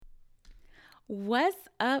What's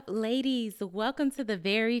up, ladies? Welcome to the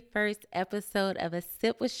very first episode of a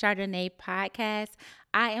Sip with Chardanaye podcast.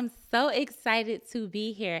 I am so excited to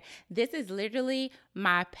be here. This is literally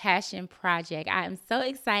my passion project. I am so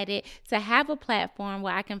excited to have a platform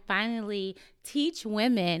where I can finally teach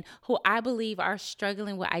women who I believe are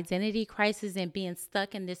struggling with identity crisis and being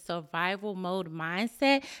stuck in this survival mode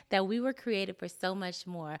mindset that we were created for so much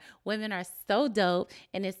more. Women are so dope,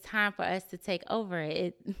 and it's time for us to take over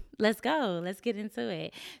it. Let's go. Let's get into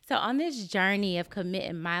it. So on this journey of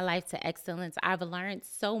committing my life to excellence, I've learned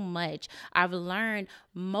so much. I've learned,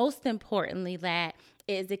 most importantly, that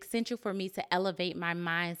it is essential for me to elevate my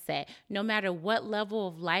mindset. No matter what level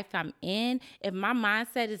of life I'm in, if my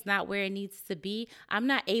mindset is not where it needs to be, I'm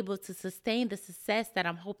not able to sustain the success that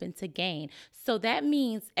I'm hoping to gain. So that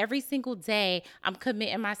means every single day I'm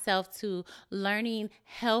committing myself to learning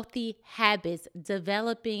healthy habits,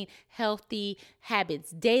 developing healthy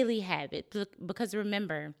habits, daily habits. Because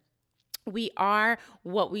remember, we are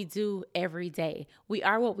what we do every day. We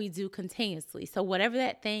are what we do continuously. So whatever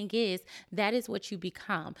that thing is, that is what you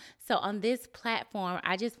become. So on this platform,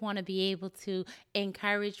 I just want to be able to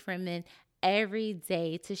encourage women every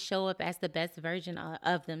day to show up as the best version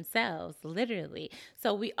of themselves, literally.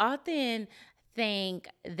 So we often think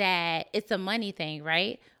that it's a money thing,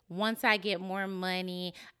 right? Once I get more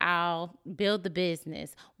money, I'll build the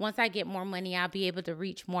business. Once I get more money, I'll be able to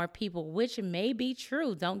reach more people, which may be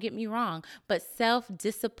true. Don't get me wrong. But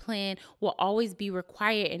self-discipline will always be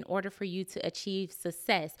required in order for you to achieve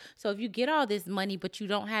success. So if you get all this money, but you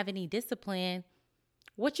don't have any discipline,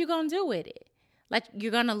 what you gonna do with it? Like,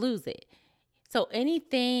 you're gonna lose it. So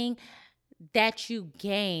anything that you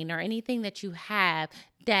gain or anything that you have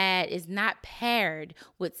that is not paired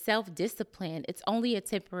with self-discipline, it's only a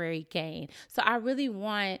temporary gain. So I really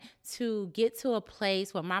want to get to a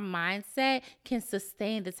place where my mindset can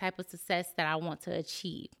sustain the type of success that I want to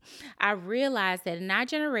achieve. I realize that in our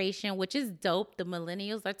generation, which is dope, the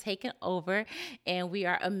millennials are taking over and we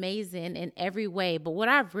are amazing in every way. But what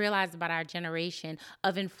I've realized about our generation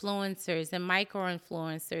of influencers and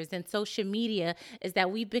micro-influencers and social media is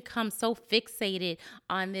that we've become so fixated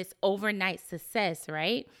on this overnight success,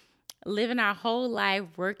 right? Living our whole life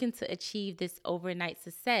working to achieve this overnight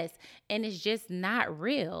success. And it's just not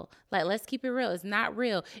real. Like, let's keep it real. It's not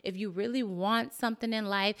real. If you really want something in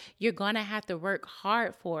life, you're going to have to work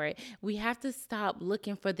hard for it. We have to stop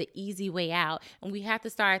looking for the easy way out. And we have to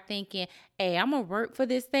start thinking, hey, I'm going to work for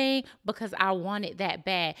this thing because I want it that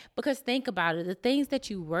bad. Because think about it. The things that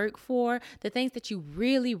you work for, the things that you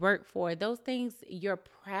really work for, those things you're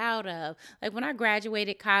proud of. Like when I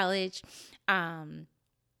graduated college,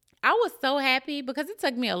 I was so happy because it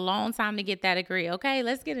took me a long time to get that degree. Okay,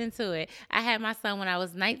 let's get into it. I had my son when I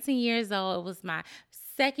was 19 years old. It was my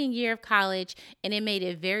second year of college, and it made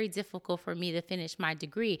it very difficult for me to finish my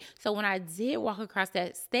degree. So when I did walk across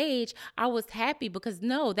that stage, I was happy because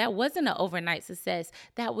no, that wasn't an overnight success.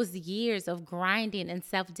 That was years of grinding and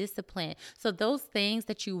self-discipline. So those things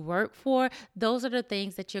that you work for, those are the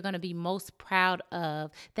things that you're going to be most proud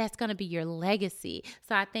of. That's going to be your legacy.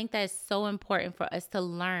 So I think that's so important for us to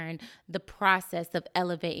learn the process of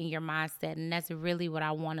elevating your mindset. And that's really what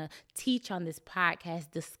I want to teach on this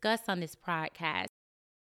podcast, discuss on this podcast.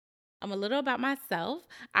 A little about myself.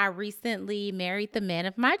 I recently married the man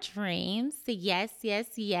of my dreams. Yes, yes,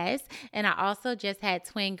 yes. And I also just had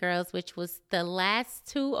twin girls, which was the last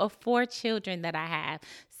 2 of 4 children that I have.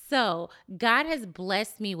 So God has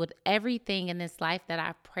blessed me with everything in this life that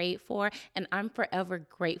I've prayed for, and I'm forever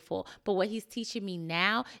grateful. But what he's teaching me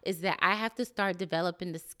now is that I have to start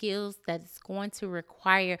developing the skills that it's going to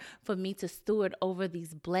require for me to steward over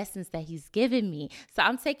these blessings that he's given me. So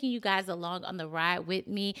I'm taking you guys along on the ride with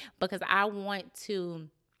me because I want to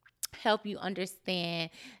help you understand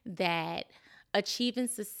that achieving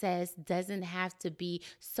success doesn't have to be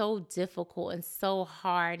so difficult and so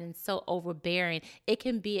hard and so overbearing. It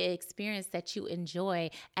can be an experience that you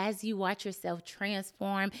enjoy as you watch yourself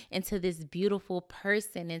transform into this beautiful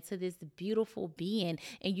person, into this beautiful being,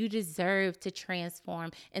 and you deserve to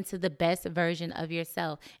transform into the best version of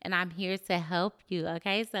yourself. And I'm here to help you,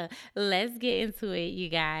 okay? So let's get into it, you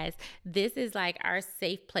guys. This is like our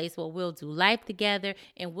safe place where we'll do life together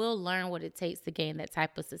and we'll learn what it takes to gain that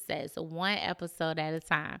type of success. So one episode at a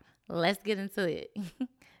time. Let's get into it.